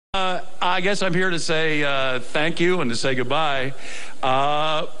I guess I'm here to say thank you and to say goodbye.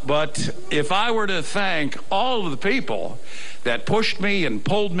 But if I were to thank all of the people that pushed me and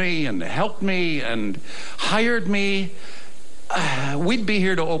pulled me and helped me and hired me, we'd be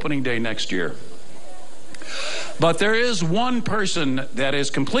here to opening day next year. But there is one person that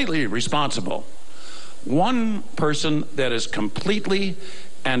is completely responsible. One person that is completely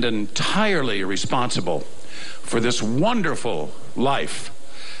and entirely responsible for this wonderful life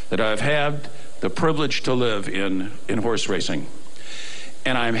that I've had the privilege to live in horse racing.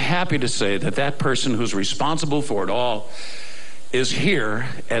 And I'm happy to say that that person who's responsible for it all is here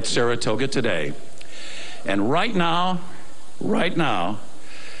at Saratoga today. And right now,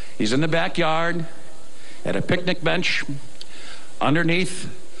 he's in the backyard at a picnic bench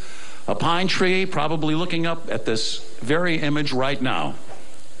underneath a pine tree, probably looking up at this very image right now.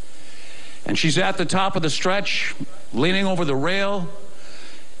 And she's at the top of the stretch, leaning over the rail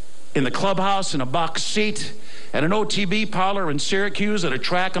in the clubhouse in a box seat at an OTB parlor in Syracuse, at a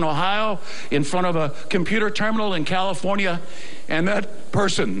track in Ohio, in front of a computer terminal in California. And that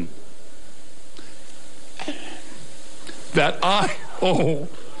person that I owe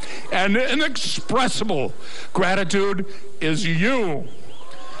an inexpressible gratitude is you,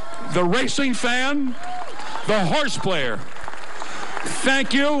 the racing fan, the horse player.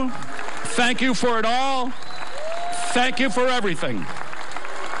 Thank you. Thank you for it all. Thank you for everything.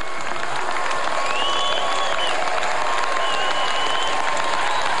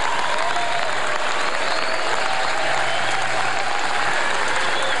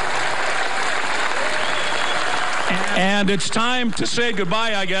 And it's time to say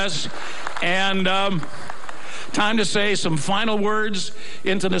goodbye, I guess, and time to say some final words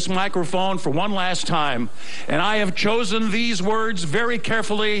into this microphone for one last time. And I have chosen these words very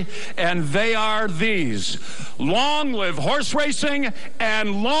carefully, and they are these: long live horse racing,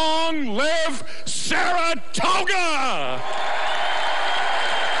 and long live Saratoga!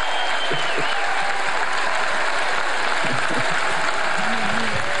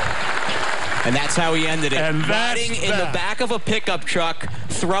 And that's how he ended it. And riding in the back of a pickup truck,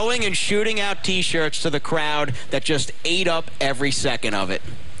 throwing and shooting out T-shirts to the crowd that just ate up every second of it.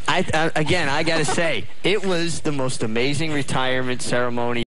 Again, I got to say, it was the most amazing retirement ceremony.